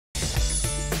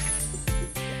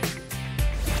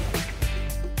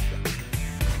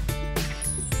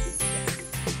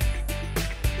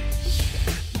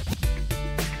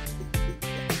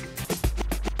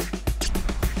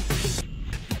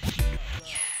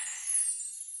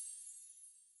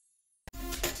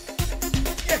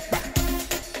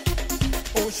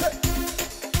Oh shit.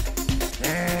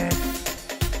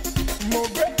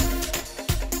 Move it.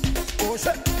 Oh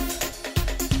shit.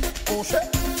 Oh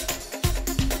shit.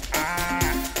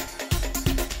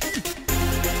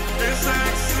 This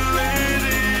sexy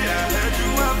lady, I heard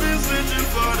you have been searching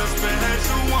for the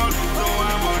special one, so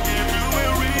I'ma give you a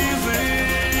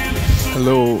reason.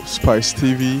 Hello, Spice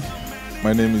TV.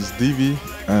 My name is DV,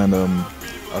 and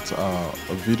at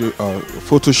a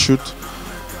photo shoot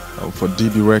for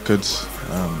DB Records.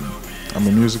 I'm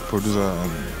a music producer,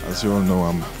 and as you all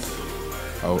know,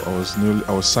 I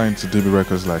was signed to DB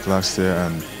Records like last year,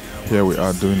 and here we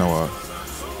are doing our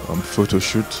photo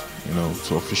shoot, you know,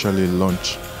 to officially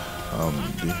launch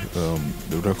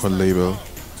the record label,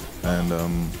 and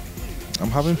I'm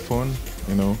having fun,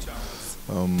 you know,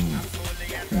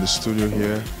 in the studio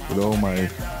here with all my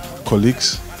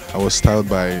colleagues. I was styled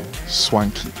by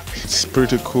Swanky. It's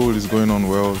pretty cool, it's going on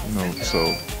well, you know,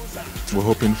 so we're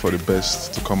hoping for the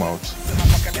best to come out.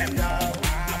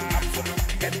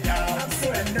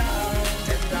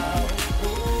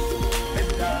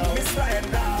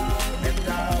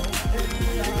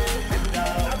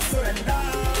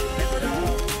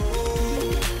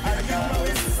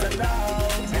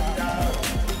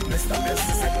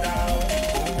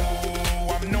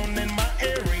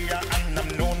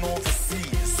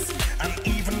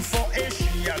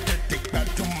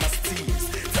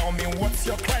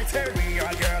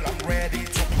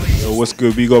 Yo, what's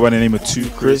good? We go by the name of 2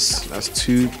 Chris. That's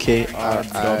 2KRI.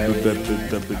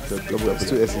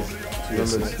 Two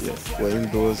S's. Yeah. We're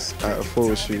indoors at a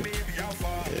photo shoot.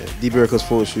 DB Records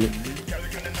photo shoot.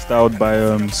 Styled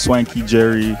by Swanky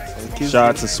Jerry. Shout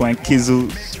out to Swank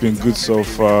Kizzle. It's been good so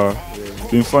far.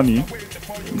 It's been funny.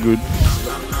 Good.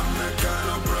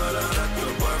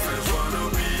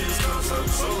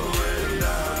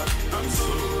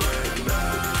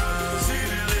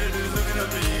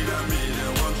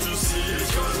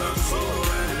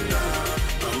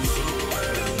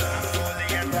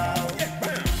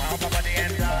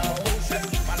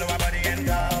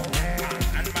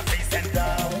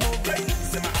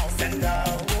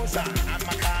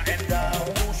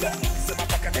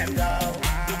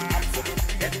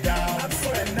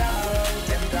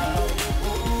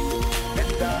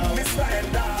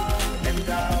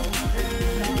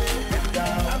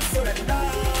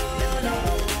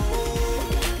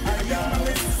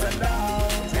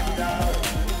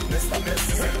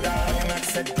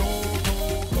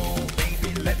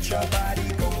 Your body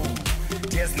go.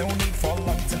 There's no need for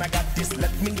long till I got this.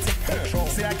 Let me take control.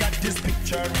 See, I got this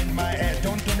picture in my head.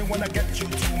 Don't only wanna get you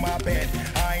to my bed.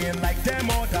 I ain't like them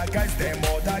other guys. Them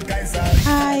other guys are.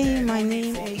 Hi, my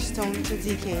name is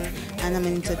DK, and I'm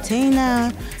an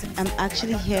entertainer. I'm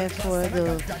actually here for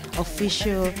the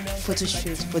official photo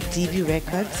shoot for DB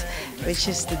Records, which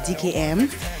is the DKM,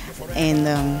 and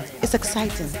it's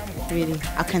exciting. Really,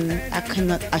 I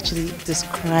cannot actually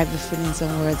describe the feelings in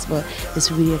words, but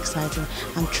it's really exciting.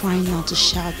 I'm trying not to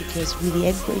shout because really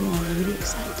everybody knows I'm really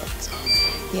excited. So,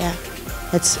 yeah,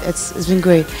 it's been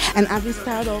great, and I've been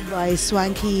styled off by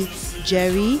Swanky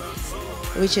Jerry,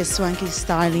 which is Swanky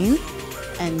Styling,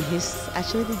 and he's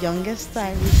actually the youngest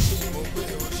stylist.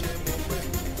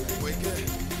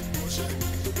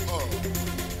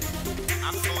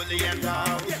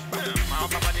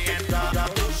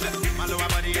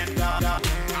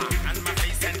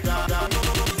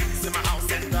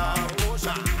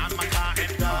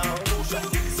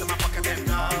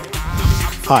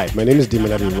 Hi, my name is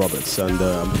DBanj Roberts, and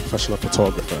I'm a professional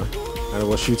photographer. And I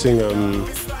was shooting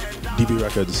DB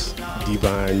Records,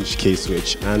 DBanj,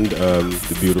 K-Switch, and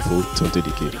the beautiful Tonto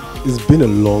DK. It's been a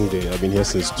long day. I've been here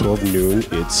since 12 noon.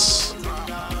 It's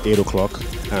 8 o'clock,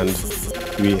 and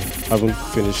we haven't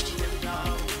finished.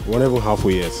 We're not even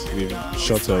halfway yet. We've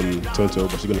shot Tonto,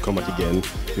 but she's going to come back again.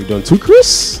 We've done 2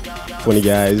 Chris, funny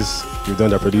guys. We've done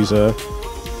the producer,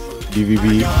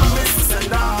 DVB.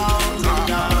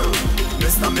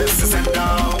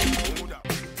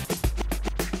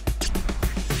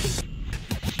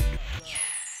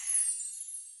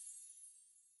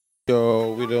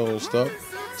 Yo, we don't stop.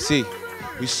 See,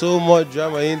 with so much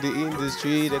drama in the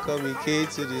industry, they call me K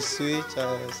to the switch,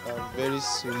 and I'm very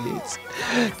sweet.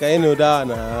 Can you know that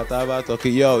now? Okay,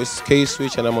 yo, it's K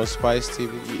Switch, and I'm on Spice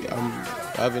TV. I'm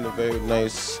having a very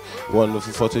nice,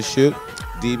 wonderful photo shoot.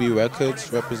 DB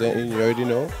Records representing, you already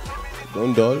know.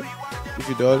 Don't dull. If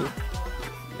you dull,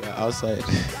 yeah, outside.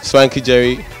 Swanky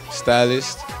Jerry,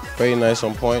 stylist, very nice,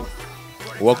 on point.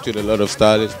 Worked with a lot of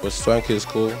stylists, but Swanky is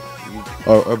cool.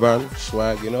 Or urban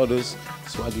swag, you know, those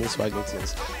swagging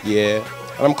things. Yeah,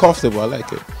 and I'm comfortable. I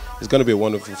like it. It's gonna be a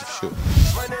wonderful show.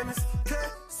 My name is K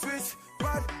Switch,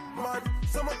 bad man.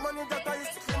 So much money that I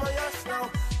used to clean my ass now.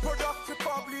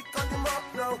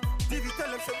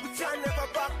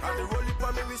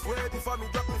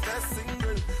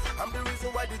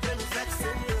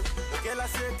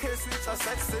 say K-Switch a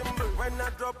sex symbol. When I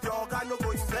drop your guy, no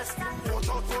go invest. Watch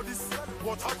out for this,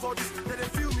 watch out for this. They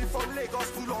feel me from Lagos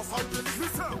to Los Angeles.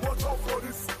 Listen, watch out for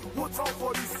this, watch out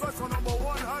for this. Special number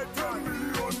one, high 10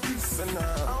 million this. I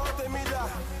want them me that,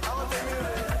 I want them me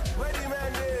there. Where the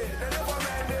man there, they never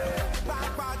man there.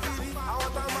 Back, giddy, I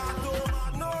want them out to.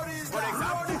 No reason, for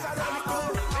example, this I don't go.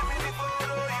 Give me the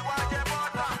photo, you want your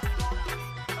butter.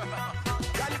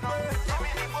 Calico, give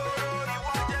me the photo, you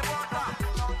want your butter.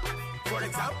 For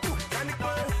example,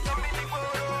 Calico, give me the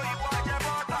photo, you want your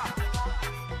butter.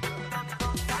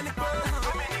 Calico,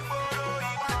 give me the photo,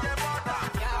 you want your butter.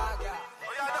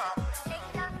 Oh yeah, no.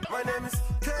 My name is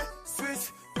K-Switch,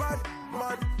 bad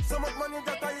man. So much money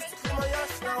that I used to clean my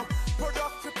ass now.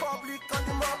 Product Republic on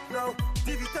the map now.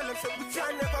 TV tell them say we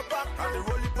can never back. And the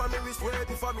roll it on me wrist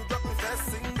waiting for me drop me first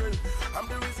single. I'm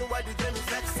the reason why the game is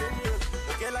vexing you.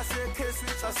 The girl I say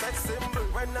K-Switch a sex symbol.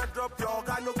 When I drop your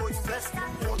guy no go invest.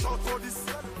 Watch out for this,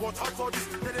 watch out for this.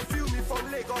 They feel me from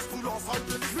Lagos to Los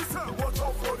Angeles. Listen, watch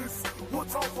out for this,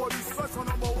 watch out for this. Special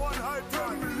number one, high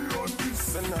 10 million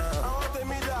this. I want them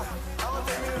me that, I want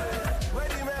them me there. Where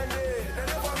the man there, they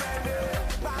never man there.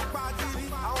 Back, giddy,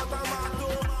 I want them out to.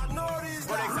 No reason,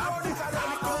 for example, this I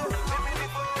don't go. Give me the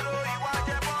photo, you want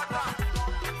your butter.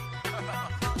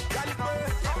 Calico,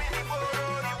 give me the photo,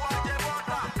 you want your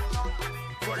butter.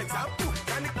 For example,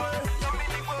 Calico, give me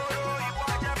the photo, you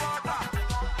want your butter.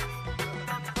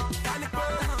 Calico,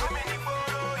 give me the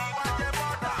photo, you want your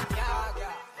butter.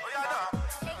 Oh yeah, no.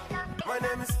 My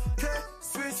name is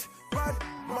K-Switch, bad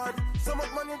man. So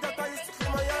much money that I used to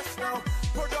clean my ass now.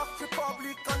 Product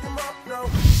Republic on the map now.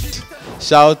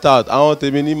 Shout out, I want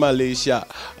a mini Malaysia.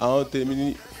 I want a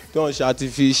mini Don't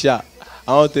Artificial.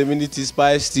 I want a mini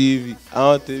Spice TV. I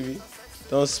want a mini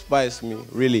Don't Spice me.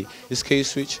 Really, it's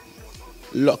K-Switch.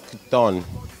 Lock it on.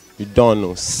 You don't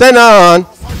know. Send on.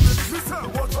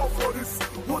 Watch out for this.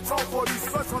 Watch out for this.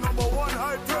 Special number one,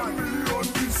 high 10 million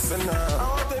this. I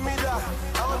want a me that.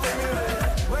 I want a me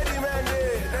there. Where the man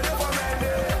there? They never man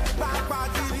there. Back,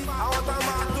 giddy. I want them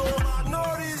out to. No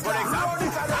reason. For example,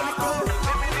 this I don't go.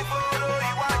 Give me the photo,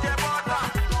 you want your butter.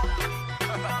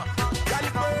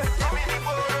 Calico, give me the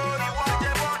photo, you want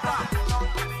your butter.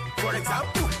 For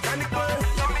example, Calico,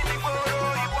 give me the photo,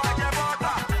 you want your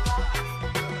butter.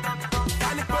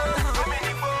 Calico, give me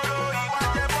the photo, you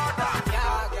want your butter.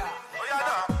 Oh yeah,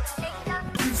 no.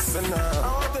 Listen now. I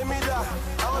want them me that,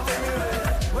 I want them me there.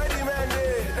 Where the man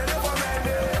there? They never man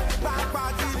there.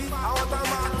 Back, giddy, I want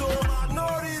them out to. No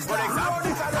reason. For example,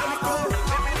 this I don't go.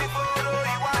 Give me the photo,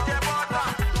 you want your butter.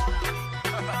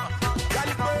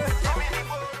 Calico, give me the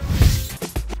photo.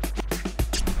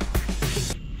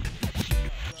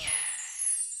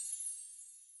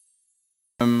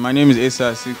 My name is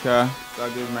Asa Asika,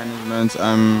 Target Management.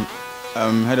 I'm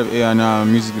head of A&R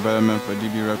Music Development for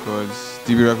DB Records.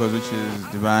 DB Records, which is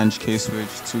DBanj,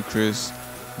 K-Switch, 2 Chris,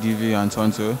 DV, and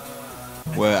Tonto.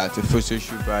 We're at a photo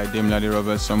shoot by DMLady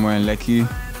Roberts somewhere in Lekki.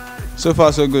 So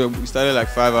far, so good. We started like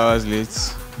 5 hours late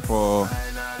for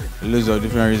loads of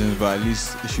different reasons, but at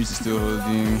least the shoot is still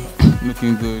holding,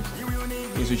 looking good.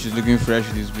 K-Switch is looking fresh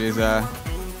with his blazer.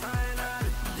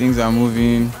 Things are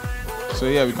moving. So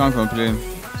yeah, we can't complain.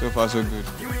 So far, so good.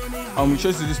 We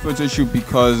chose to do this photo shoot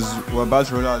because we're about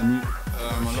to roll out a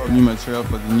lot of new material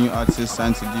for the new artists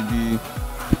signed to DB.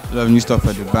 A lot of new stuff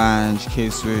for DBanj,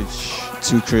 K-Switch,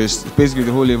 2 Chris. Basically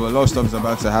the whole label. A lot of stuff is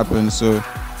about to happen. So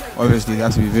obviously there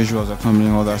has to be visuals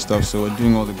accompanying all that stuff. So we're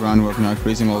doing all the groundwork now,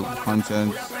 creating all the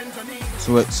content.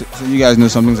 So you guys know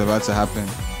something's about to happen.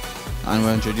 And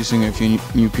we're introducing a few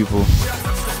new people.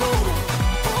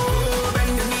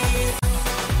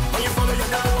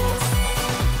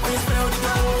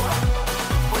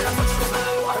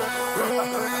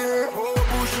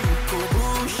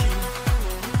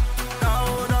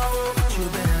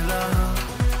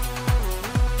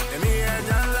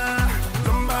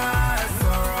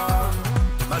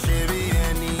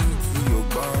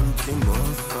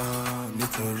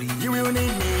 You will need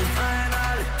me,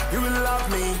 finally. You will love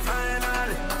me,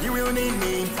 finally. You will need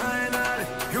me, finally.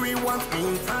 You will want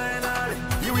me, finally.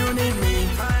 You will need me,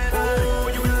 finally. Oh,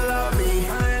 you will love me,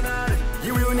 finally.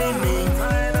 You will need me,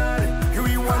 finally. You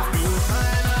will want me,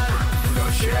 finally. No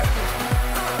shit.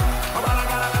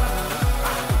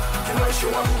 You know she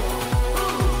want.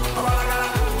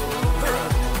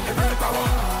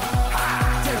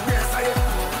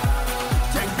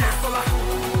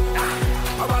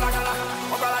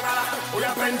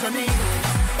 Johnny.